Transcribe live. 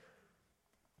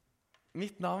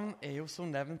Mitt navn jo som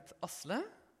nevnt Asle,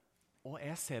 og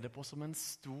jeg ser det på som en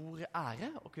stor ære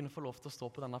å kunne få lov til å stå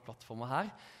på denne plattformen her,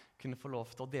 kunne få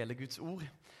lov til å dele Guds ord.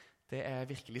 Det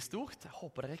virkelig stort. Jeg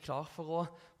håper dere klar for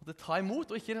å ta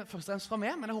imot, og ikke først og fremst fra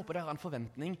meg, men jeg håper dere har en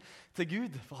forventning til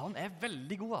Gud, for han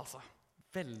veldig god, altså.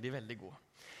 Veldig, veldig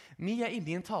god. Vi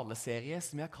inne i en taleserie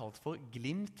som vi har kalt for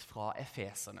Glimt fra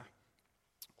Efeserne.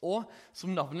 Og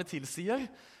som navnet tilsier,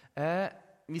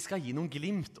 vi skal gi noen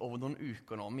glimt over noen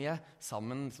uker nå. Vi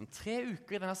sammen 3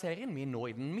 uker i denne serien, vi nå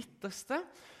i den midterste,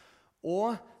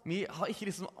 og vi har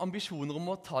ikke ambisjoner om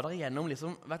å ta dere gjennom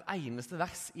hvert eneste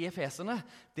vers i Efeserne.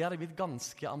 Det hadde blitt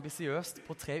ganske ambisiøst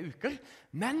på 3 uker,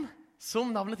 men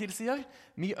som navnet tilsier,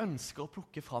 vi ønsker å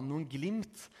plukke fram noen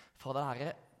glimt fra det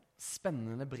her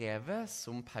spennende brevet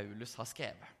som Paulus har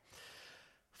skrevet.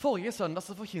 Forrige søndag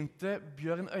så forkynte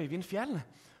Bjørn Øyvind Fjell,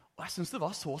 og jeg synes det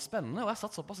var så spennende, og jeg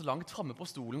satt såpass langt fremme på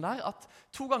stolen der, at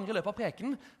 2 ganger i løpet av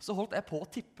preken så holdt jeg på å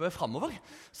tippe fremover.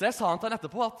 Så jeg sa han til han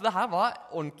etterpå at det her var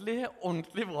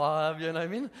ordentlig bra, Bjørn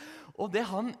Øyvind. Og det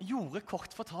han gjorde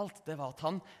kort fortalt, det var at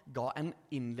han ga en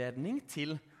innledning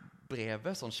til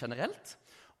brevet sånn generelt,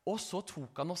 og så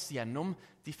tok han oss gjennom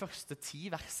de første 10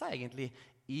 versene egentlig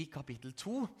i kapittel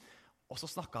 2, og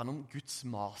så snakket han om Guds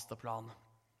masterplan.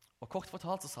 Og kort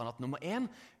fortalt så sa han at nummer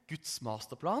 1, Guds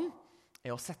masterplan,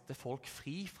 å sette folk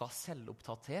fri fra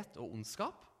selvopptatthet og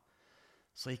ondskap.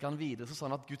 Så gikk han videre, så sa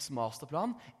han at Guds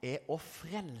masterplan å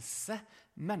frelse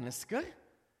mennesker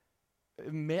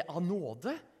av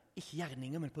nåde, ikke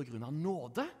gjerninger, men på grunn av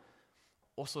nåde.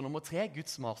 Og så nummer 3,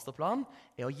 Guds masterplan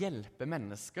å hjelpe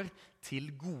mennesker til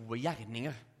gode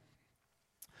gjerninger.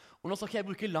 Og nå skal ikke jeg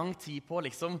bruke lang tid på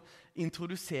å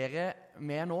introdusere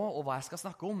meg nå og hva jeg skal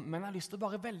snakke om, men jeg har lyst til å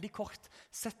bare veldig kort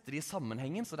sette det i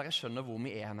sammenhengen, så dere skjønner hvor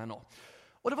vi henne nå.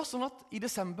 Og det var sånn at i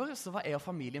desember så var jeg og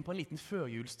familien på en liten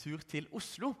førjulstur til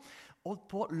Oslo, og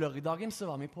på lørdagen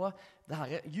så var vi på det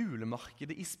her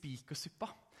julemarkedet i Spikersuppa.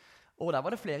 Og der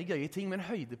var det flere gøye ting, men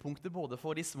høydepunktet både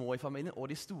for de små i familien og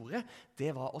de store,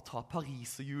 det var å ta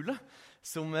pariserhjulet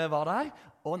som var der,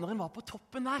 og når en var på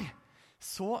toppen der,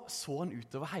 så en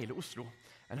utover hele Oslo.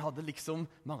 En hadde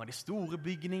mange av de store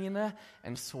bygningene,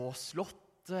 en så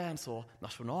Slottet, en så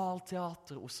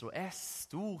Nationalteater, Oslo S,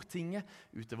 Stortinget,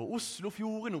 utover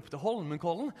Oslofjorden, opp til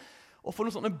Holmenkollen. Og for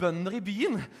noen sånne bønder i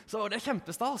byen, så var det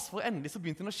kjempestas, for endelig så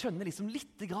begynte en å skjønne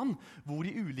litt grann hvor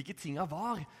de ulike tingene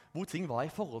var, hvor ting var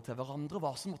i forhold til hverandre,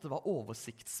 hva som måtte være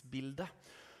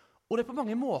oversiktsbildet. Og det på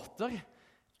mange måter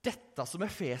dette som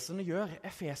Efeserne gjør.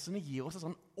 Efeserne gir oss et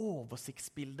sånn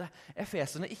oversiktsbilde.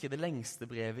 Efeserne ikke det lengste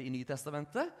brevet i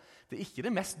Nytestamentet. Det ikke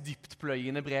det mest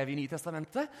dyptpløyende brevet i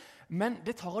Nytestamentet. Men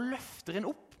det tar og løfter en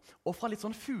opp. Og fra litt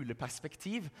sånn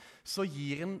fugleperspektiv så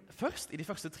gir en først, i de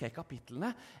første 3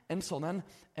 kapitlene, en sånn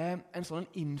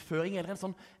innføring, eller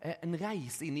en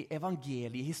reise inn i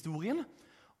evangeliehistorien.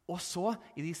 Og så,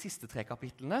 i de siste 3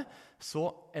 kapitlene, så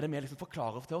det mer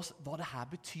forklarer til oss hva det her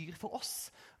betyr for oss.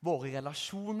 Våre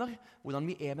relasjoner, hvordan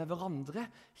vi med hverandre,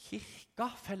 kirka,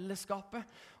 fellesskapet,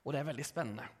 og det veldig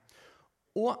spennende.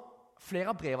 Og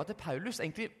flere av brevene til Paulus,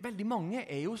 egentlig veldig mange,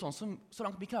 jo sånn som, så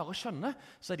langt vi klarer å skjønne,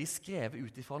 så de skrevet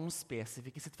ut fra noen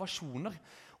spesifikke situasjoner.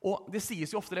 Og det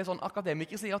sies jo ofte, det sånn,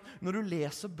 akademikere sier at når du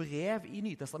leser brev i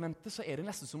Nytestamentet, så det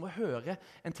nesten som å høre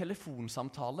en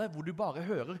telefonsamtale hvor du bare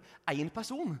hører en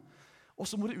person. Og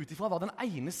så må du utifra hva den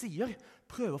ene sier,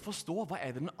 prøve å forstå hva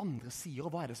det den andre sier,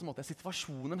 og hva det som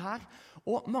situasjonen her.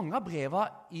 Og mange av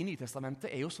brevene i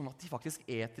Nytestamentet jo sånn at de faktisk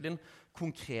til en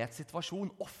konkret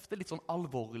situasjon, ofte litt sånn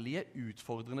alvorlige,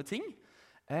 utfordrende ting,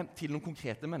 til noen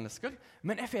konkrete mennesker.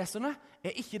 Men Efeserne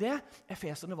ikke det.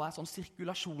 Efeserne var et sånn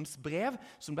sirkulasjonsbrev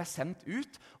som ble sendt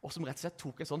ut, og som rett og slett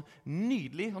tok en sånn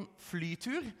nydelig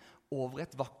flytur over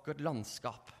et vakkert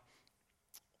landskap.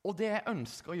 Og det jeg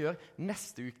ønsker å gjøre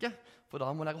neste uke, for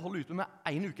da må dere holde ut med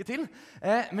 1 uke til,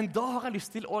 men da har jeg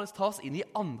lyst til å ta oss inn i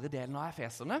andre delen av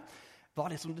Efeserne,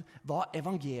 hva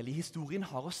evangeliehistorien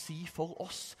har å si for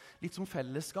oss, litt som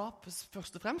fellesskap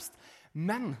først og fremst.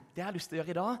 Men det jeg har lyst til å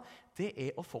gjøre i dag, det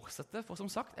å fortsette, for som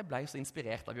sagt, jeg ble så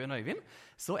inspirert av Bjørn Øyvind,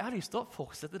 så jeg har lyst til å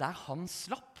fortsette der han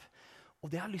slapp.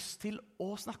 Og det jeg har lyst til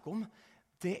å snakke om,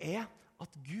 det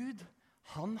at Gud,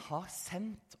 han har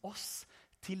sendt oss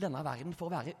til denne verden for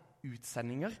å være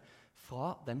utsendinger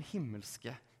fra den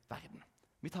himmelske verden.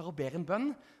 Vi tar og ber en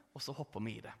bønn, og så hopper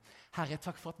vi i det. Herre,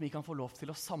 takk for at vi kan få lov til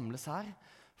å samles her.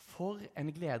 For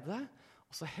en glede,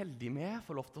 og så heldig vi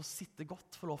få lov til å sitte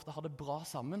godt, få lov til å ha det bra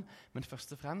sammen, men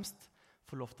først og fremst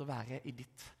få lov til å være i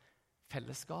ditt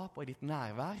fellesskap og i ditt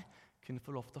nærvær, kunne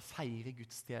få lov til å feire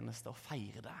gudstjeneste og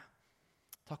feire det.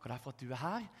 Takker deg for at du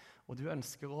her, og du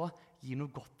ønsker å gi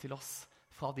noe godt til oss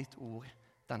fra ditt ord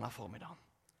denne formiddagen.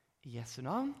 I Jesu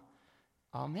navn.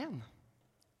 Amen.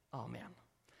 Amen.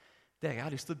 Dere, jeg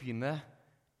har lyst til å begynne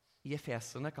i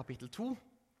Efeserne kapittel 2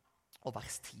 og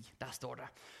vers 10. Der står det: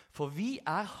 For vi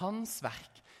hans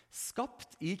verk,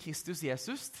 skapt i Kristus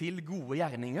Jesus til gode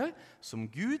gjerninger, som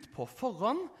Gud på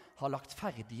forhånd har lagt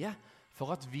ferdige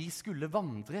for at vi skulle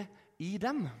vandre i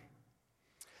dem.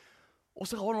 Og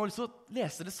så har jeg nå lyst til å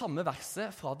lese det samme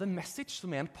verset fra The Message,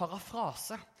 som en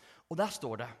parafrase. Og der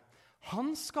står det: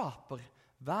 Han skaper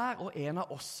hver og en av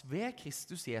oss ved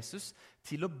Kristus Jesus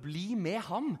til å bli med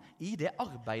ham i det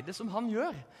arbeidet som han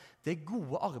gjør. Det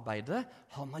gode arbeidet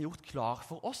han har gjort klar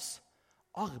for oss.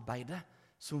 Arbeidet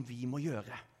som vi må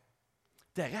gjøre.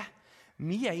 Dere,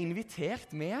 vi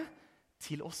invitert med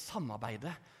til å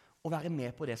samarbeide og være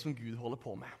med på det som Gud holder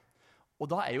på med. Og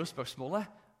da jo spørsmålet: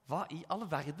 hva i all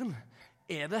verden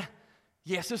det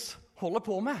Jesus holder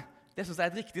på med? Det synes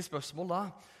jeg et riktig spørsmål da.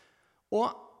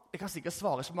 Og det kan sikkert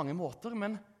svares på mange måter,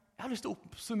 men jeg har lyst til å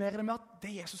oppsummere det med at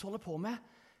det Jesus holder på med,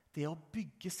 det å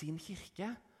bygge sin kirke,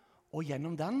 og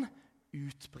gjennom den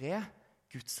utbre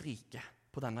Guds rike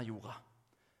på denne jorda.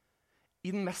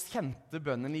 I den mest kjente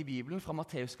bønnen i Bibelen, fra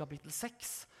Matteus kapittel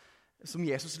 6, som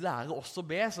Jesus lærer oss å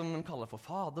be, som han kaller for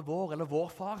Fader vår, eller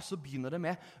Vår Far, så begynner det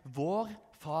med: Vår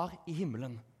Far i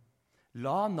himmelen.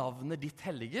 La navnet ditt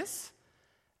helliges,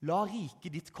 la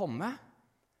riket ditt komme,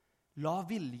 la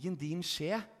viljen din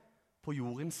skje på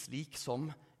jorden slik som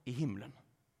i himmelen.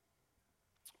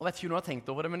 Og vet ikke om du har tenkt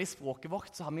over det, men i språket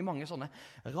vårt så har vi mange sånne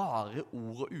rare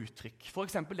ord og uttrykk. For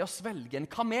eksempel det å svelge en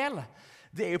kamel.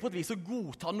 Det jo på et vis å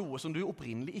godta noe som du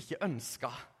opprinnelig ikke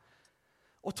ønsket.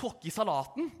 Å tråkke i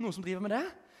salaten, noen som driver med det,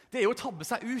 det jo å tabbe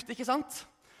seg ut, ikke sant?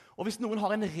 Og hvis noen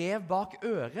har en rev bak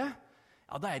øret,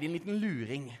 ja, da det en liten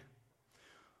luring.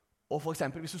 Og for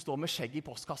eksempel hvis du står med skjegg i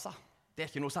postkassa,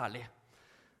 det ikke noe særlig.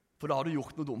 For da har du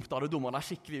gjort noe dumt, da har du dummet deg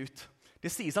skikkelig ut. Det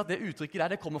sies at det uttrykket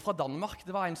der, det kommer fra Danmark.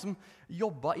 Det var en som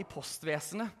jobbet i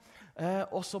postvesenet,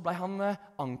 og så ble han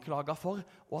anklaget for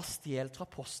å ha stjelt fra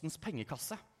postens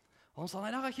pengekasse. Og han sa: nei,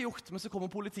 det har jeg ikke gjort. Men så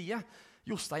kommer politiet.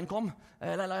 Jostein kom,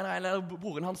 eller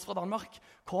broren hans fra Danmark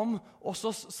kom, og så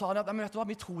sa de at: men vet du hva,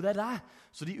 vi tror det deg.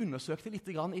 Så de undersøkte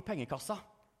litt grann i pengekassa,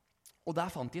 og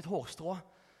der fant de et hårstrå.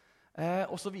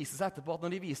 Og så viste det seg etterpå at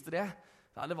når de viste det,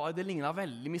 ja, det lignet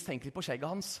veldig mistenkelig på skjegget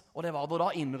hans, og det var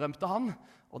da innrømte han,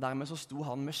 og dermed så sto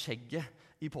han med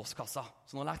skjegget i postkassa.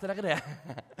 Så nå lærte dere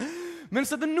det. Men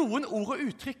så det noen ord og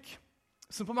uttrykk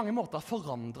som på mange måter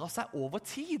forandret seg over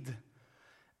tid.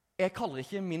 Jeg kaller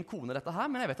ikke min kone dette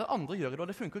her, men jeg vet at andre gjør det,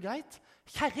 og det funker greit.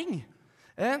 Kjerring.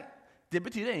 Det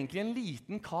betyr egentlig en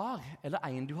liten kar, eller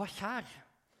en du har kjær.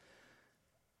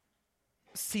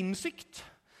 Sinnssykt.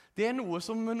 Det noe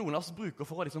som noen av oss bruker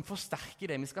for å liksom forsterke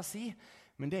det vi skal si,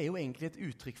 men det jo egentlig et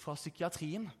uttrykk fra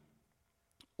psykiatrien.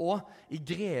 Og i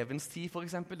grevens tid, for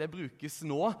eksempel, det brukes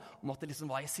nå om at det liksom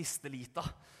var i siste lita.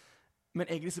 Men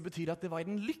egentlig så betyr det at det var i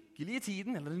den lykkelige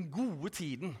tiden, eller den gode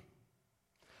tiden.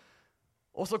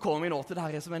 Og så kommer vi nå til det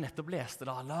her som jeg nettopp leste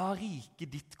da. La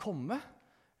riket ditt komme,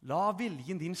 la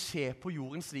viljen din skje på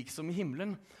jorden slik som i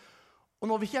himmelen. Og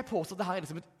nå vil ikke jeg påstå at dette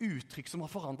liksom et uttrykk som har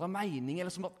forandret mening,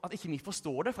 eller som at ikke vi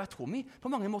forstår det, for jeg tror vi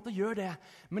på mange måter gjør det.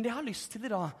 Men det jeg har lyst til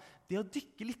det da, det å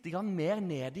dykke litt mer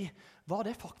ned i hva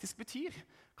det faktisk betyr.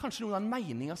 Kanskje noen av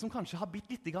meninger som kanskje har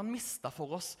blitt litt mistet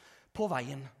for oss på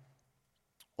veien.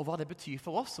 Og hva det betyr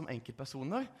for oss som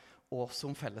enkeltpersoner og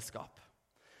som fellesskap.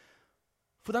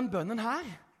 For den bønnen her,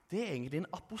 det egentlig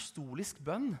en apostolisk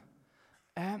bønn,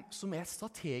 som et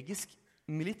strategisk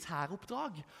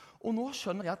militæroppdrag. Og nå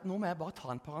skjønner jeg at nå må jeg bare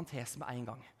ta en parentes med en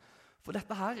gang. For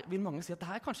dette her vil mange si at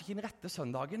dette er kanskje ikke den rette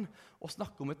søndagen å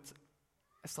snakke om et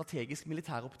strategisk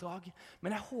militæroppdrag.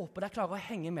 Men jeg håper dere klarer å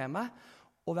henge med meg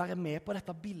og være med på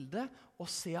dette bildet og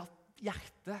se at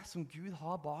hjertet som Gud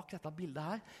har bak dette bildet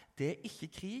her, det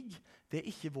ikke krig, det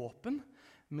ikke våpen,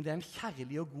 men det en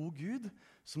kjærlig og god Gud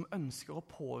som ønsker å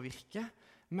påvirke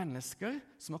mennesker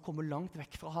som har kommet langt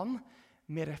vekk fra han,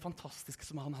 med det fantastiske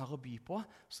som han har å by på,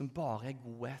 som bare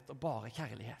godhet og bare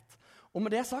kjærlighet. Og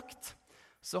med det sagt,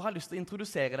 så har jeg lyst til å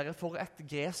introdusere dere for et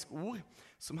gresk ord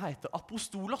som heter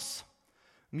apostolos.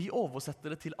 Vi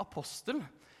oversetter det til apostel,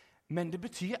 men det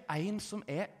betyr en som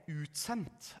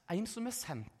utsendt, en som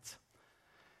sendt.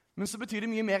 Men så betyr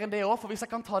det mye mer enn det også, for hvis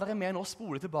jeg kan ta dere med nå og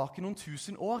spole tilbake noen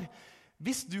 1000 år,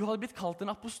 hvis du hadde blitt kalt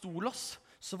en apostolos,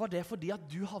 så var det fordi at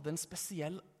du hadde en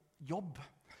spesiell jobb.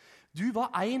 Du var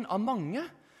en av mange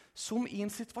som i en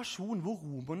situasjon hvor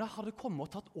romerne hadde kommet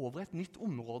og tatt over et nytt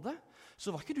område,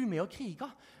 så var ikke du med å kriga,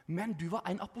 men du var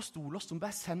en apostolos som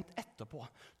ble sendt etterpå.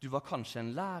 Du var kanskje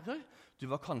en lærer, du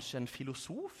var kanskje en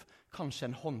filosof, kanskje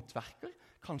en håndverker,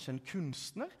 kanskje en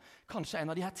kunstner, kanskje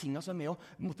en av de her tingene som med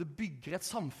å bygge et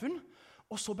samfunn.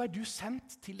 Og så ble du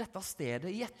sendt til dette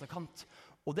stedet i etterkant.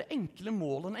 Og det enkle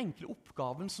målet, den enkle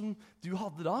oppgaven som du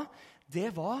hadde da, det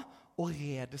var å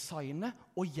redesigne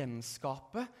og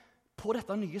gjenskape på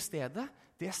dette nye stedet,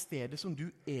 det stedet som du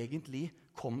egentlig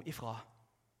kom ifra.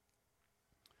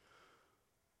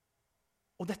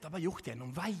 Og dette ble gjort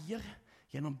gjennom veier,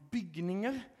 gjennom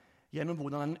bygninger, gjennom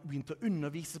hvordan en begynte å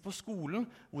undervise på skolen,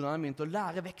 hvordan en begynte å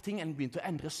lære vekk ting, en begynte å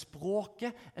endre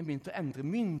språket, en begynte å endre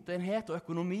myntenhet og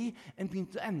økonomi, en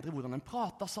begynte å endre hvordan en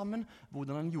pratet sammen,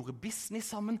 hvordan en gjorde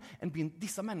business sammen.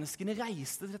 Disse menneskene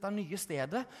reiste til dette nye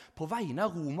stedet på vegne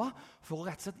av Roma for å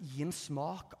rett og slett gi en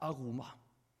smak av Roma.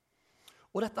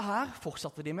 Og dette her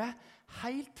fortsatte de med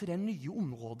helt til det nye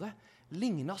området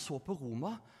lignet så på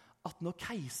Roma at når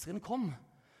keiseren kom,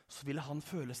 så ville han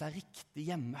føle seg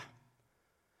riktig hjemme.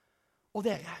 Og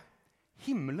dere,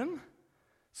 himmelen,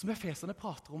 som Efeserne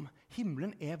prater om,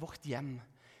 himmelen er vårt hjem.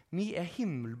 Vi er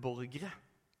himmelborgere.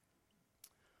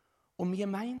 Og vi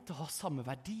er ment til å ha samme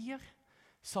verdier,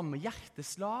 samme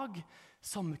hjerteslag,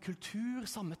 samme kultur,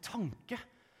 samme tanke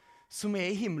som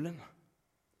er i himmelen.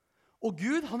 Og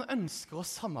Gud, han ønsker å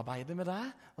samarbeide med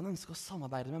deg, han ønsker å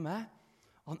samarbeide med meg,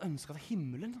 og han ønsker at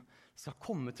himmelen skal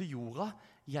komme til jorda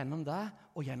gjennom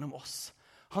deg og gjennom oss.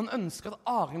 Han ønsker at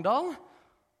Arendal,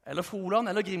 eller Froland,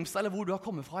 eller Grimstad, eller hvor du har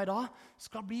kommet fra i dag,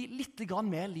 skal bli litt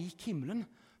mer lik himmelen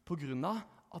på grunn av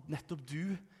at nettopp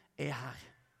du er her.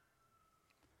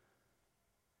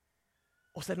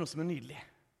 Og så er det noe som er nydelig.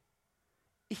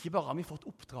 Ikke bare har vi fått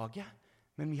oppdraget,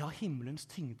 men vi har himmelens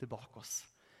tyngde bak oss.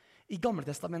 I Gamle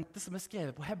Testamentet, som er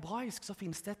skrevet på hebraisk, så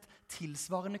finnes det et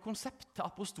tilsvarende konsept til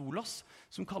apostolos,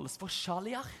 som kalles for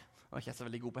shaliar. Jeg er ikke så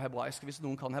veldig god på hebraisk. Hvis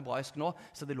noen kan hebraisk nå,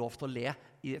 så er det lov til å le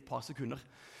i et par sekunder.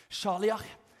 Shaliar.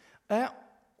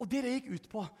 Og det gikk ut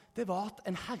på, det var at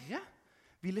en herre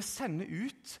ville sende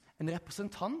ut en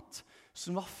representant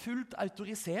som var fullt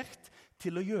autorisert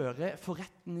til å gjøre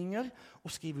forretninger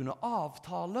og skrive under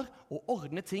avtaler og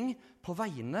ordne ting på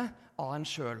vegne av en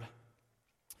selv.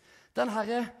 Den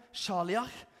herre Shaliar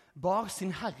bar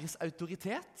sin herres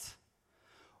autoritet,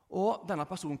 og denne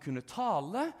personen kunne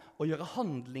tale og gjøre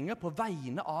handlinger på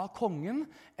vegne av kongen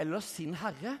eller sin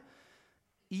herre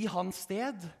i hans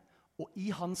sted og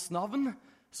i hans navn,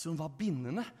 som var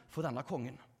bindende for denne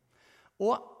kongen.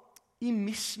 Og i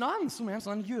Mishnaen, som er en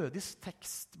sånn jødisk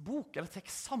tekstbok eller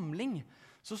tekstsamling,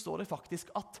 så står det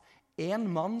faktisk at en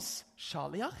manns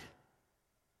Shaliar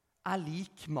er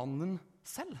lik mannen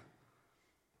selv.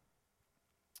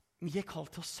 Vi er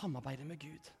kalt til å samarbeide med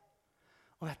Gud.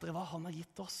 Og vet dere hva? Han har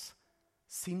gitt oss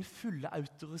sin fulle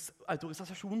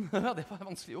autorisasjon, det var et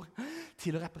vanskelig ord,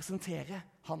 til å representere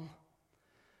han.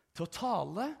 Til å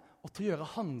tale og til å gjøre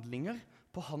handlinger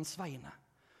på hans vegne.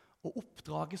 Og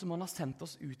oppdraget som han har sendt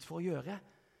oss ut for å gjøre,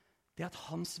 det er at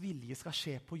hans vilje skal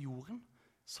skje på jorden,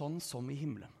 sånn som i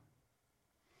himmelen.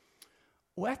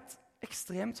 Og et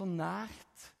ekstremt så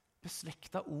nært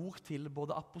beslekta ord til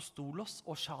både apostolos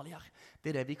og Shaliar.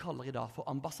 Det er det vi kaller i dag for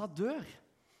ambassadør.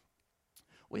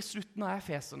 Og i slutten av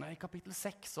Efeserne, i kapittel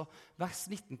 6, og vers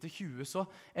 19-20, så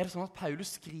er det sånn at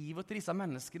Paulus skriver til disse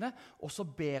menneskene, og så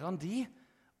ber han de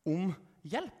om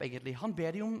hjelp, egentlig. Han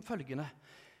ber de om følgende.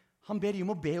 Han ber de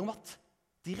om å be om at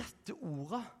de rette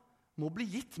ordene må bli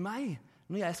gitt meg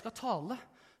når jeg skal tale,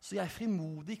 så jeg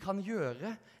frimodig kan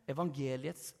gjøre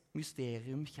evangeliets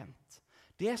mysterium kjent.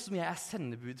 Det som jeg er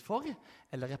sendebud for,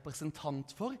 eller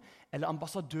representant for, eller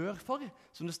ambassadør for,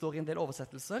 som det står i en del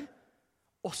oversettelser,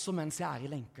 også mens jeg er i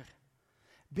lenker.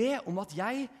 Be om at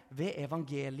jeg ved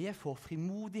evangeliet får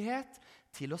frimodighet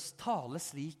til å tale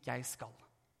slik jeg skal.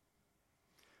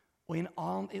 Og i et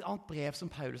annet brev som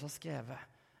Paulus har skrevet,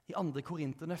 i 2.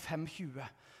 Korinterne 5:20,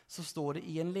 så står det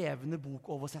i en levende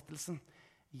bokoversettelsen: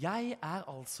 Jeg er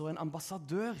altså en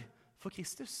ambassadør for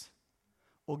Kristus,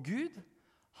 og Gud,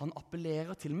 han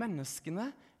appellerer til menneskene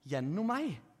gjennom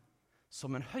meg.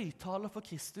 Som en høyttaler for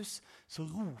Kristus, så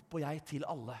roper jeg til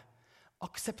alle: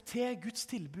 Aksepter Guds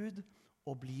tilbud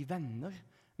og bli venner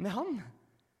med han.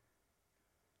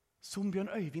 Som Bjørn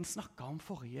Øyvind snakket om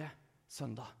forrige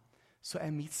søndag, så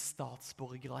er vi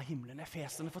statsborgere av himmelen.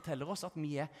 Efeserne forteller oss at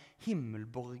vi er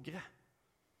himmelborgere.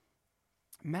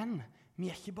 Men vi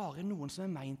er ikke bare noen som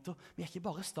er ment, vi er ikke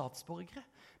bare statsborgere,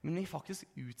 men vi er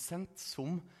faktisk utsendt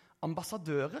som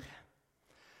ambassadører.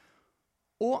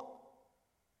 Og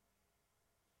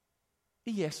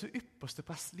i Jesu ypperste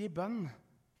prestelige bønn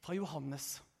fra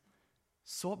Johannes,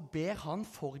 så ber han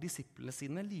for disiplene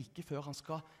sine, like før han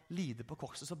skal lide på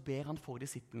korset, så ber han for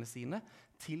disiplene sine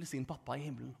til sin pappa i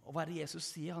himmelen. Og hva er det Jesus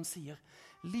sier? Han sier: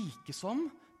 like som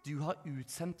du har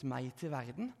utsendt meg til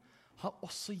verden, har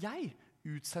også jeg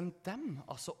utsendt dem,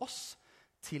 altså oss,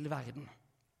 til verden.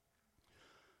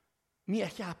 Vi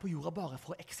ikke her på jorda bare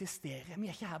for å eksistere. Vi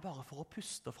ikke her bare for å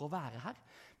puste og for å være her.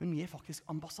 Men vi faktisk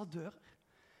ambassadører.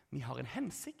 Vi har en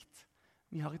hensikt,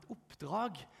 vi har et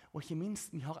oppdrag, og ikke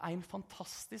minst, vi har en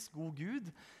fantastisk god Gud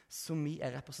som vi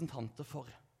representanter for.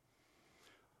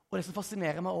 Og det som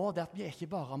fascinerer meg også, det at vi ikke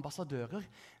bare ambassadører,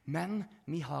 men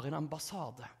vi har en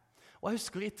ambassade. Og jeg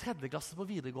husker i 3. klasse på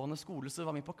videregående skole så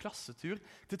var vi på klassetur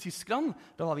til Tyskland.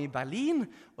 Da var vi i Berlin,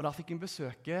 og da fikk vi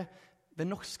besøke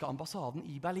den norske ambassaden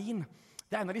i Berlin.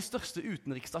 Det en av de største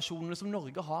utenriksstasjonene som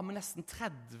Norge har, med nesten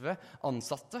 30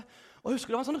 ansatte. Og jeg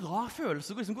husker det var en sånn rar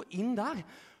følelse å liksom gå inn der.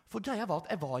 For greia var at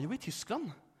jeg var jo i Tyskland.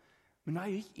 Men når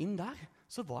jeg gikk inn der,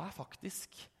 så var jeg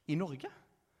faktisk i Norge.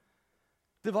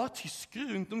 Det var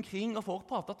tyskere rundt omkring, og folk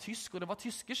pratet tysk, og det var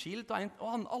tyske skilt,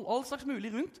 og all slags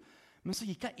mulig rundt. Men så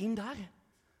gikk jeg inn der,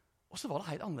 og så var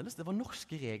det helt annerledes. Det var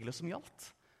norske regler som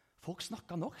gjaldt. Folk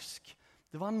snakket norsk.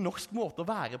 Det var en norsk måte å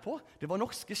være på. Det var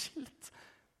norske skilt.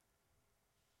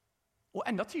 Og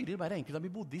enda tydeligere ble det egentlig da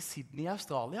vi bodde i Sydney i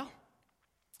Australia.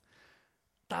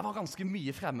 Der var ganske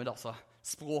mye fremmed, altså.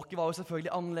 Språket var jo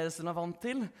selvfølgelig annerledes enn jeg var vant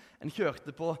til. En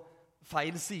kjørte på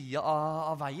feil side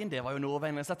av veien, det var jo noe å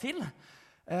venne seg til.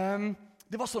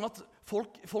 Det var sånn at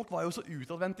folk var jo så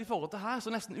utadvendt i forhold til her,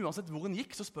 så nesten uansett hvor en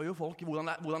gikk, så spør jo folk hvordan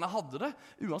jeg hadde det.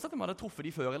 Uansett om jeg hadde truffet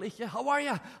de før eller ikke. How are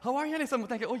you? How are you? Liksom.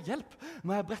 Og tenker, hjelp,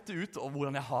 må jeg brette ut og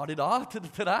hvordan jeg har det da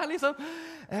til deg, liksom.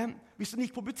 Hvis du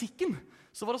gikk på butikken,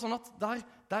 så var det sånn at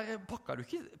der pakket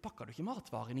du ikke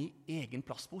matvaren i egen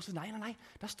plastpose. Nei,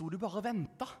 der sto du bare og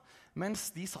ventet, mens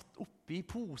de satt oppi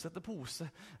pose etter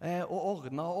pose og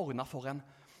ordnet for en.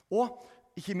 Og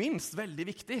ikke minst,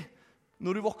 veldig viktig,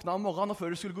 når du våkna om morgenen og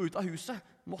før du skulle gå ut av huset,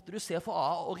 måtte du se for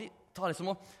A og ta det som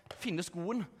å finne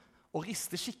skoen og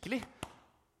riste skikkelig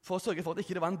for å sørge for at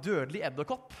ikke det var en dødelig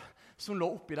edderkopp som lå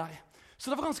oppi der.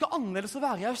 Så det var ganske annerledes å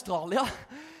være i Australia.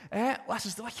 Og jeg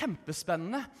synes det var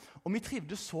kjempespennende, og vi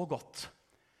trivdes så godt.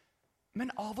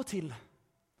 Men av og til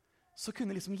så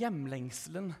kunne liksom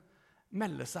hjemlengselen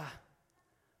melde seg.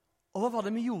 Og hva var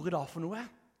det vi gjorde da for noe?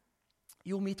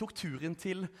 Jo, vi tok turen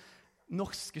til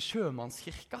Norske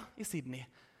sjømannskirka i Sydney.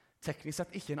 Teknisk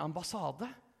sett ikke en ambassade,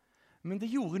 men det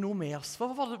gjorde noe med oss.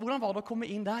 Hvordan var det å komme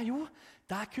inn der? Jo,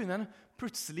 der kunne en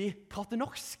plutselig prate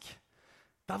norsk.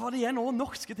 Der var det igjen også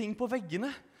norske ting på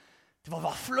veggene. Det var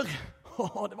vafler.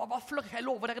 Det var vafler. Jeg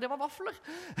lover dere, det var vafler.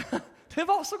 Det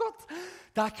var så godt.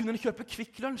 Der kunne en kjøpe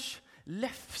Quick Lunch,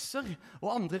 lefser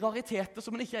og andre rariteter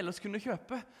som en ikke ellers kunne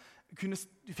kjøpe.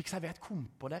 Du fikk servert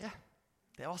kompo, dere.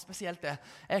 Det var spesielt det.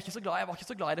 Jeg var ikke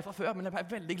så glad i det fra før, men jeg ble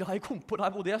veldig glad i kompo da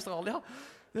jeg bodde i Australia.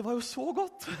 Det var jo så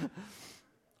godt.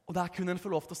 Og der kunne en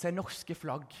få lov til å se norske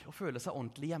flagg og føle seg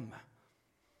ordentlig hjemme.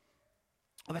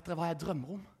 Og vet dere hva jeg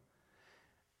drømmer om?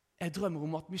 Jeg drømmer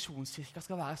om at misjonskirka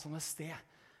skal være sånn et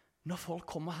sted. Når folk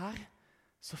kommer her,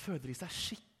 så føler de seg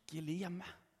skikkelig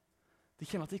hjemme. De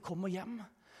kjenner at de kommer hjem.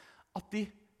 At de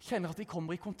kjenner at de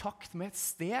kommer i kontakt med et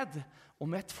sted og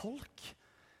med et folk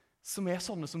som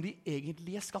sånne som de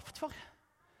egentlig skapt for.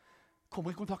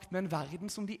 Kommer i kontakt med en verden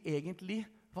som de egentlig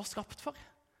var skapt for.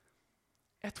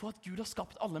 Jeg tror at Gud har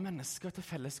skapt alle mennesker til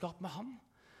fellesskap med ham.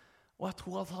 Og jeg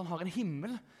tror at han har en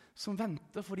himmel som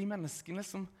venter for de menneskene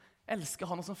som elsker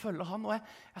han og som følger han. Og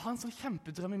jeg har en sånn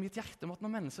kjempedrøm i mitt hjerte om at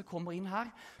når mennesker kommer inn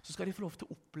her, så skal de få lov til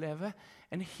å oppleve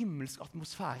en himmelsk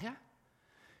atmosfære.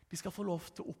 De skal få lov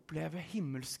til å oppleve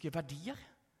himmelske verdier.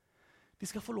 De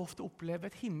skal få lov til å oppleve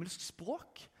et himmelsk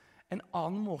språk. En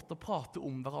annen måte å prate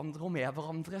om hverandre og med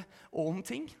hverandre og om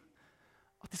ting.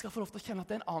 At de skal få lov til å kjenne at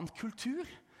det er en annen kultur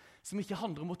som ikke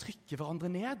handler om å trykke hverandre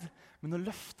ned, men å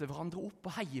løfte hverandre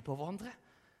opp og heie på hverandre.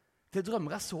 Det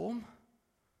drømmer jeg så om.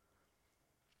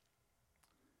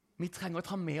 Vi trenger å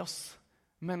ta med oss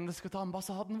mennesker til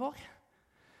ambassaden vår.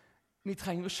 Vi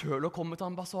trenger selv å komme til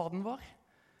ambassaden vår.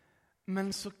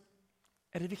 Men så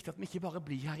er det viktig at vi ikke bare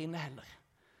blir her inne heller.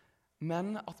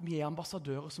 Men at vi er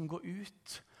ambassadører som går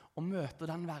ut og møter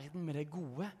den verden med det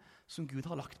gode som Gud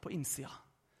har lagt på innsida.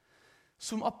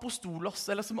 Som apostolos,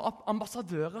 eller som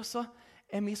ambassadører, så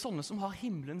er vi sånne som har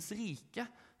himmelens rike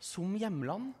som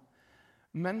hjemland,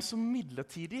 men som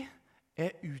midlertidig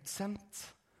er utsendt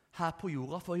her på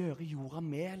jorda for å gjøre jorda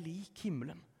mer lik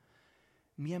himmelen.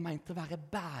 Vi er ment til å være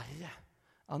bærere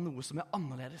av noe som er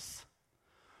annerledes.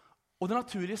 Og det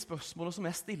naturlige spørsmålet som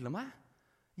jeg stiller meg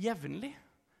jevnlig,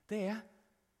 det er: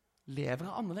 lever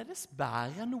jeg annerledes?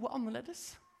 Bærer jeg noe annerledes?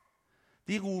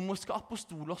 De romerske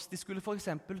apostolos, de skulle for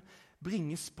eksempel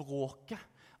bringe språket,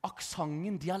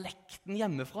 aksangen, dialekten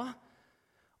hjemmefra.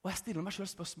 Og jeg stiller meg selv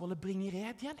spørsmålet: bringer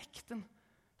jeg dialekten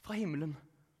fra himmelen?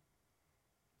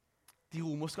 De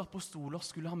romerske apostolos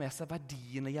skulle ha med seg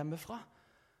verdiene hjemmefra.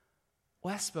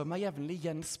 Og jeg spør meg jevnlig: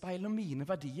 gjenspeiler mine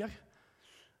verdier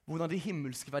hvordan de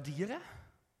himmelske verdier er.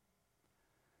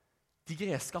 De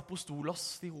greske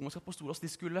apostolos, de romerske apostolos, de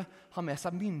skulle ha med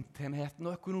seg myntenheten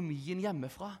og økonomien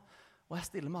hjemmefra. Og jeg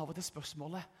stiller meg av og til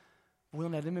spørsmålet,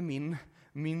 hvordan er det med min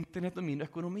myntenhet og min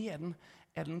økonomi?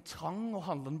 Er den trang og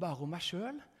handler den bare om meg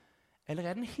selv? Eller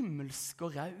er den himmelsk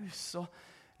og raus og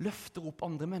løfter opp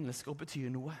andre mennesker og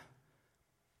betyr noe?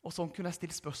 Og sånn kunne jeg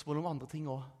stille spørsmål om andre ting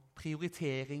også.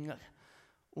 Prioriteringer,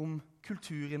 om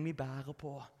kulturen vi bærer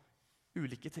på,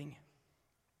 ulike ting.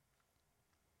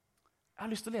 Jeg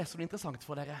har lyst til å lese noe interessant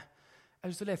for dere. Jeg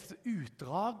har lyst til å lese et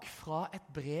utdrag fra et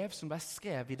brev som ble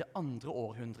skrevet i det 2.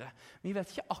 århundret. Vi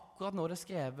vet ikke akkurat når det er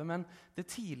skrevet, men det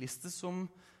tidligste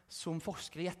som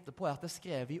forskere gjetter på er at det er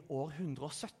skrevet i år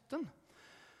 117.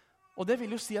 Og det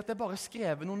vil jo si at det bare er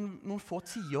skrevet noen få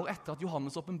tiår etter at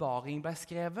Johannes' åpenbaring ble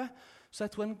skrevet. Så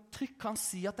jeg tror en trygt kan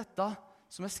si at dette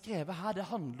som er skrevet her, det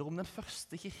handler om den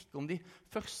første kirke, om de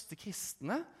første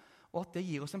kristne, og at det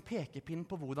gir oss en pekepinn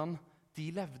på hvordan de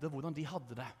levde, hvordan de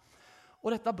hadde det.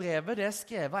 Og dette brevet det er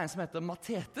skrevet av en som heter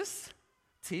Matetes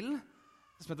til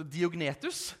som heter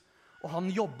Diognetus, og han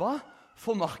jobbet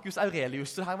for Marcus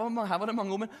Aurelius. Så her var det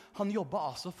mange ord, men han jobbet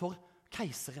altså for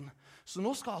keiseren. Så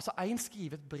nå skal altså en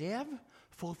skrive et brev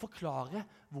for å forklare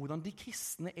hvordan de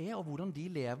kristne er, og hvordan de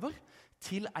lever,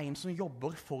 til en som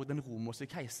jobber for den romerske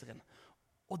keiseren.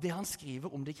 Og det han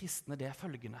skriver om de kristne, det er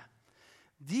følgende.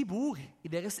 De bor i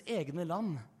deres egne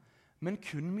land, men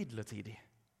kun midlertidig.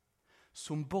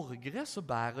 Som borgere så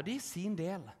bærer de sin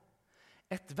del.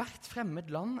 Et hvert fremmed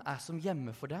land er som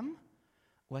hjemme for dem,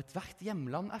 og et hvert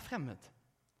hjemland er fremmed.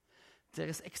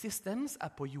 Deres eksistens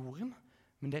er på jorden,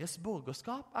 men deres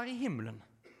borgerskap er i himmelen.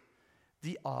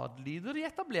 De adlyder de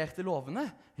etablerte lovene,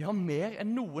 ja, mer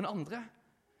enn noen andre.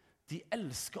 De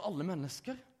elsker alle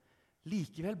mennesker,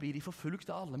 likevel blir de forfulgt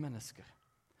av alle mennesker.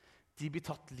 De blir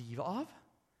tatt livet av,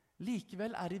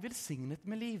 likevel er de velsignet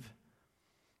med liv.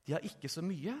 De har ikke så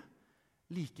mye,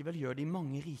 likevel gjør de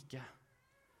mange rike.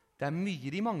 Det er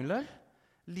mye de mangler,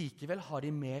 likevel har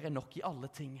de mer enn nok i alle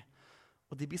ting.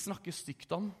 Og de blir snakket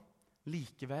stygt om,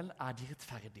 likevel er de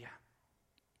rettferdige.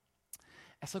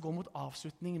 Jeg skal gå mot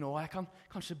avslutning nå, og jeg kan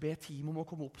kanskje be team om å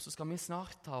komme opp, så skal vi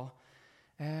snart ta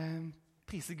og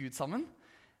prise Gud sammen.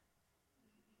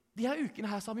 De her ukene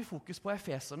her så har vi fokus på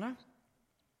Efeserne,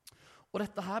 og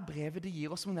dette her brevet det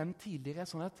gir oss, som nevnt tidligere,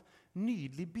 et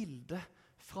nydelig bilde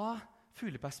fra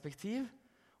fugleperspektiv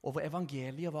over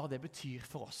evangeliet og hva det betyr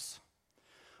for oss.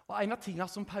 Og en av tingene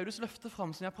som Paulus løfter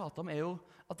fram, som jeg prater om, er jo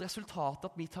at resultatet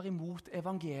at vi tar imot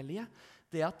evangeliet,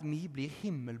 det er at vi blir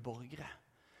himmelborgere.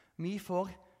 Vi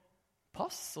får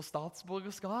pass og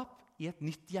statsborgerskap i et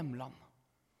nytt hjemland.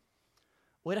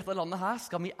 Og i dette landet her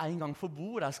skal vi en gang få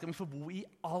bo, og der skal vi få bo i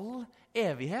all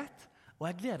evighet. Og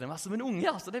jeg gleder meg som en unge,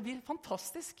 altså det blir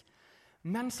fantastisk.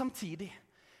 Men samtidig,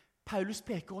 Paulus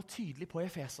peker også tydelig på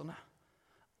Efeserne,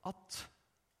 at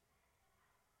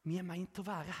vi er meint til å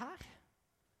være her,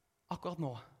 akkurat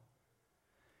nå.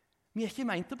 Vi er ikke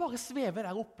meint til å bare sveve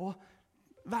der oppe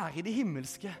og være i det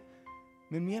himmelske,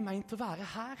 men vi er meint til å være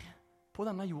her, på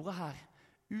denne jorda her,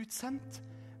 utsendt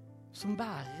som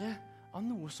bærere av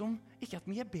noe som ikke at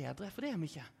vi er bedre, for det er vi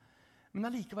ikke, men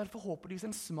allikevel forhåpentligvis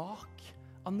en smak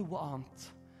av noe annet,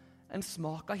 en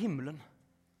smak av himmelen.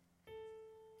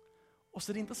 Og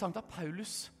så er det interessant at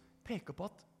Paulus peker på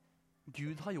at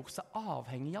Gud har gjort seg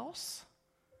avhengig av oss.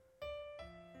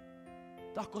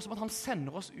 Det er akkurat som at han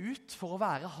sender oss ut for å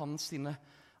være hans sine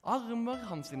armer,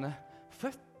 hans sine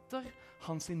føtter,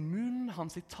 hans sin munn,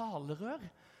 hans sitt talerør.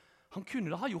 Han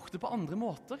kunne da ha gjort det på andre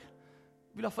måter,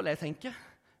 vil i hvert fall jeg tenke,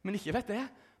 men ikke vet det.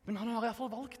 Men han har i hvert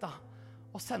fall valgt da,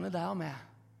 å sende deg og meg.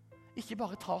 Ikke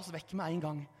bare ta oss vekk med en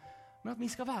gang, men at vi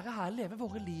skal være her, leve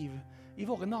våre liv, i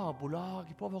våre nabolag,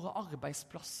 på våre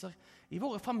arbeidsplasser, i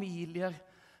våre familier,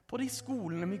 på de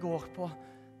skolene vi går på,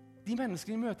 de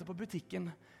menneskene vi møter på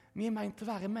butikken. Vi er ment til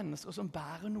å være mennesker som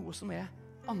bærer noe som er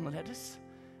annerledes,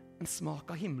 en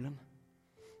smak av himmelen.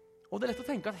 Og det er lett å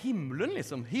tenke at himmelen,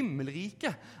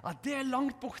 himmelriket, at det er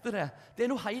langt borte det. Det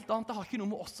er noe helt annet, det har ikke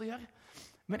noe med oss å gjøre.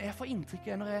 Men jeg får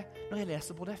inntrykket når jeg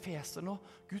leser både Efeserne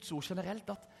og Guds ord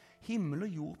generelt, at himmel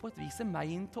og jord på et vis er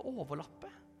meint til å overlappe.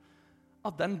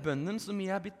 At den bønnen som vi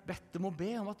er blitt bedt om å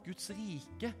be, om at Guds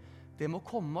rike, det må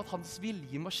komme, at hans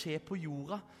vilje må skje på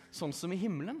jorda, sånn som i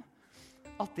himmelen.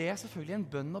 At det er selvfølgelig en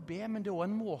bønn å be, men det er også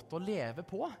en måte å leve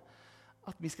på.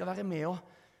 At vi skal være med og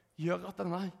gjør at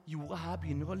denne jorda her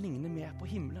begynner å ligne mer på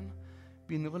himmelen,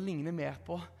 begynner å ligne mer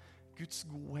på Guds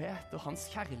godhet og hans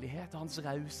kjærlighet og hans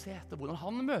raushet, og hvordan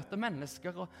han møter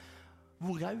mennesker, og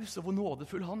hvor raus og hvor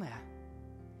nådefull han er.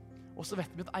 Og så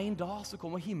vet vi at en dag så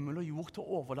kommer himmel og jord til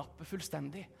å overlappe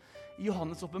fullstendig. I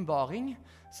Johannes åpenbaring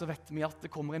så vet vi at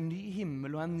det kommer en ny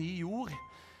himmel og en ny jord.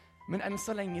 Men enn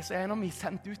så lenge så er vi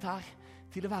sendt ut her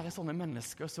til å være sånne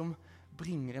mennesker som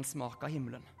bringer en smak av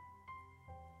himmelen.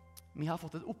 Vi har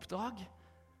fått et oppdrag,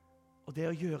 og det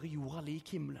er å gjøre jorda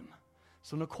lik himmelen.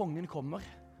 Så når kongen kommer,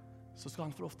 så skal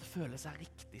han få lov til å føle seg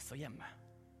riktig så hjemme.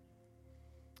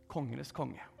 Kongenes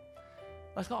konge.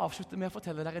 Og jeg skal avslutte med å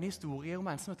fortelle dere en historie om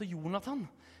en som heter Jonathan.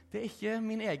 Det er ikke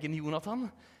min egen Jonathan,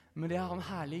 men det er han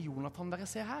herlige Jonathan dere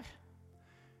ser her.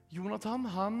 Jonathan,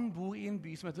 han bor i en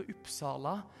by som heter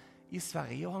Uppsala i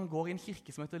Sverige, og han går i en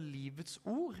kirke som heter Livets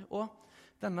Ord. Og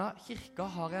denne kirka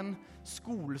har en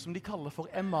skole som de kaller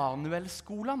for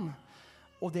Emanuelskolen.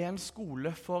 Og det er en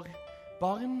skole for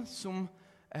barn som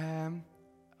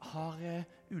har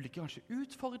ulike kanskje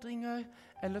utfordringer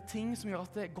eller ting som gjør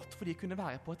at det er godt for de å kunne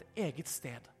være på et eget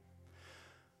sted.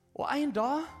 Og en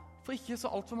dag, for ikke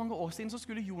så alt for mange år siden, så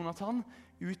skulle Jonathan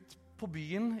ut på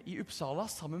byen i Uppsala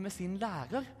sammen med sin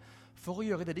lærer for å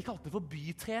gjøre det de kalte for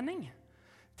bytrening.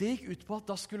 Det gikk ut på at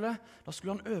da skulle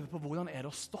han øve på hvordan er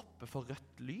det å stoppe for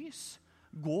rødt lys,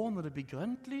 gå når det blir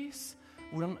grønt lys,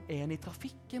 hvordan er en i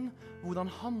trafikken,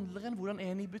 hvordan handler en, hvordan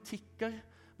er en i butikker,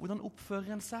 hvordan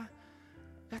oppfører en seg,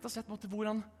 rett og slett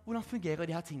hvordan fungerer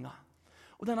de her tingene.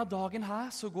 Og denne dagen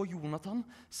her så går Jonathan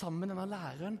sammen med denne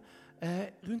læreren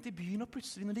rundt i byen, og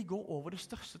plutselig når de går over det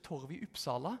største torvet i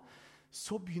Uppsala,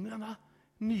 så begynner denne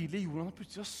nydelige Jonathan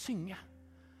plutselig å synge.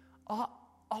 Av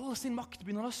all sin makt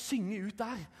begynner han å synge ut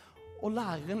der, og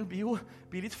læreren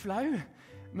blir litt flau,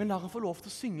 men lar han få lov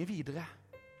til å synge videre.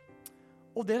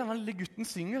 Og det denne lille gutten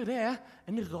synger, det er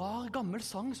en rar gammel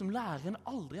sang som læreren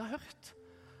aldri har hørt.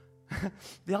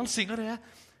 Det han synger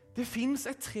det finnes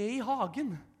et tre i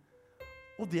hagen,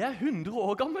 og det er 100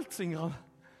 år gammelt, synger han.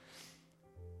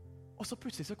 Og så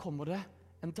plutselig så kommer det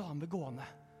en dame gående.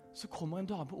 Så kommer en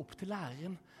dame opp til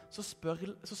læreren, så spør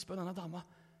denne dama,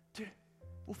 du,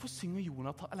 hvorfor synger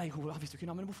Jonathan, eller jeg visste ikke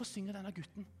navnet, men hvorfor synger denne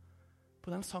gutten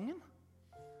på den sangen?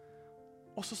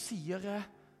 Og så sier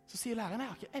læreren,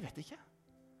 jeg vet ikke.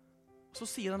 Så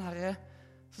sier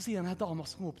denne dama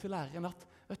som kommer opp til læreren at,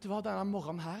 vet du hva, denne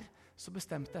morgenen her, så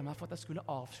bestemte jeg meg for at jeg skulle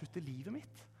avslutte livet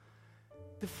mitt.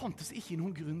 Det fantes ikke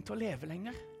noen grunn til å leve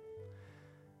lenger.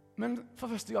 Men for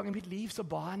første gang i mitt liv så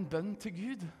ba jeg en bønn til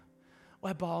Gud. Og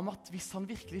jeg ba om at hvis han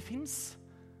virkelig finnes,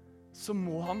 så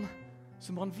må han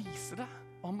vise det.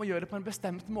 Og han må gjøre det på en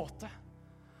bestemt måte.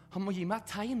 Han må gi meg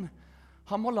et tegn.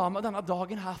 Han må la meg denne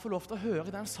dagen her få lov til å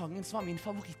høre den sangen som var min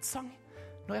favorittsang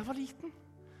når jeg var liten.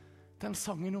 Den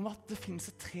sangen om at det finnes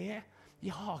et tre i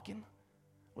hagen.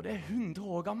 Og det er 100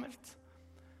 år gammelt.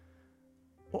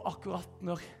 Og akkurat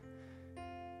når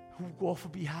hun går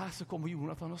forbi her, så kommer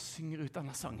Jonathan og synger ut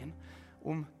denne sangen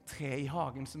om tre i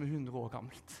hagen som er 100 år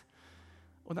gammelt.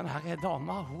 Og denne her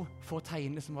dama, hun får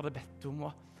tegnet som hadde bedt om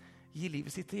å gi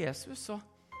livet sitt til Jesus, og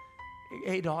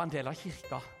er i dag en del av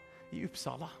kirka i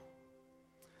Uppsala.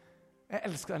 Jeg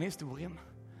elsker denne historien.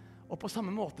 Og på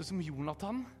samme måte som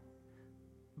Jonathan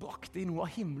brakte i noe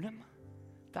av himmelen,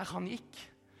 der han gikk,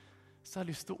 så har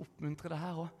jeg lyst til å oppmuntre deg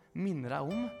her og minne deg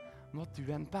om at du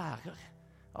er en bærer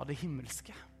av det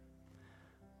himmelske.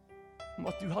 Om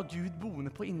at du har Gud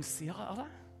boende på innsida av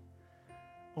deg.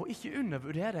 Og ikke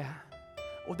undervurder det.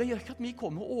 Og det gjør ikke at vi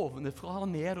kommer ovenfra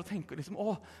og ned og tenker liksom,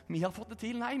 vi har fått det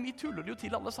til. Nei, vi tuller det jo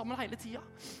til alle sammen hele tiden.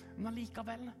 Men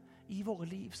allikevel, i våre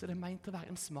liv så er det ment å være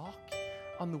en smak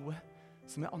av noe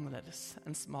som er annerledes.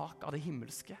 En smak av det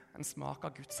himmelske, en smak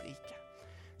av Guds rike.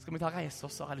 Skal vi ta reise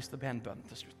oss, så har jeg lyst til å be en bønn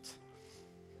til slutt.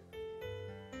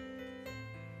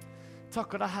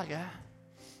 Takker deg, Herre,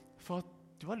 for at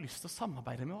du har lyst til å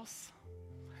samarbeide med oss.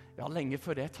 Ja, lenge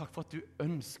før det, takk for at du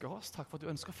ønsker oss. Takk for at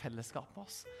du ønsker fellesskap med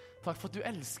oss. Takk for at du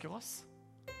elsker oss.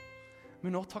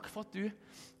 Men nå takk for at du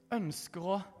ønsker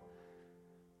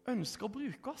å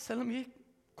bruke oss. Selv om vi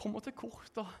kommer til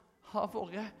kort og har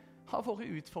våre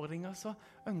utfordringer, så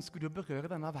ønsker du å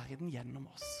berøre denne verden gjennom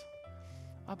oss.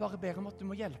 Jeg bare ber om at du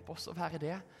må hjelpe oss å være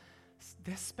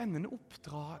det spennende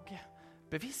oppdraget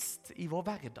bevisst i vår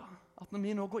hverdag. At når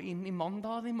vi nå går inn i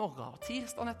mandagen i morgen, og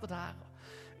tirsdagen etter der,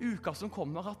 uka som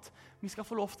kommer, at vi skal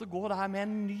få lov til å gå der med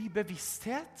en ny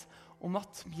bevissthet om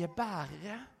at vi er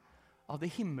bærere av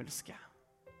det himmelske.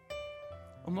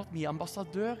 Om at vi er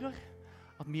ambassadører,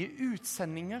 at vi er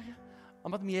utsendinger,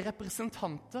 om at vi er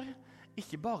representanter,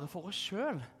 ikke bare for oss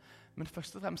selv, men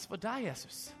først og fremst for deg,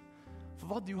 Jesus.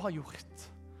 For hva du har gjort.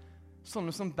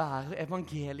 Sånne som bærer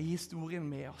evangeliehistorien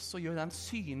med oss, og gjør den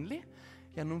synlig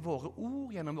gjennom våre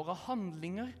ord, gjennom våre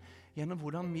handlinger, gjennom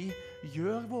hvordan vi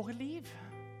gjør våre liv.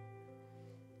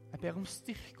 Jeg ber om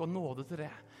styrke og nåde til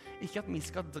det. Ikke at vi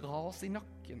skal dra oss i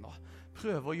nakken og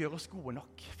prøve å gjøre oss gode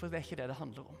nok, for det er ikke det det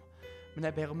handler om. Men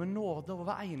jeg ber om en nåde over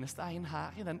hver eneste en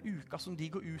her i den uka som de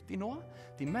går ut i nå,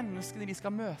 de menneskene vi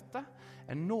skal møte,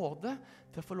 en nåde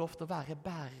til å få lov til å være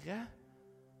bærere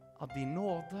av din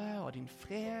nåde, av din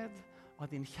fred, av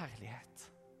din kjærlighet.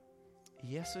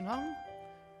 I Jesu navn,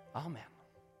 amen.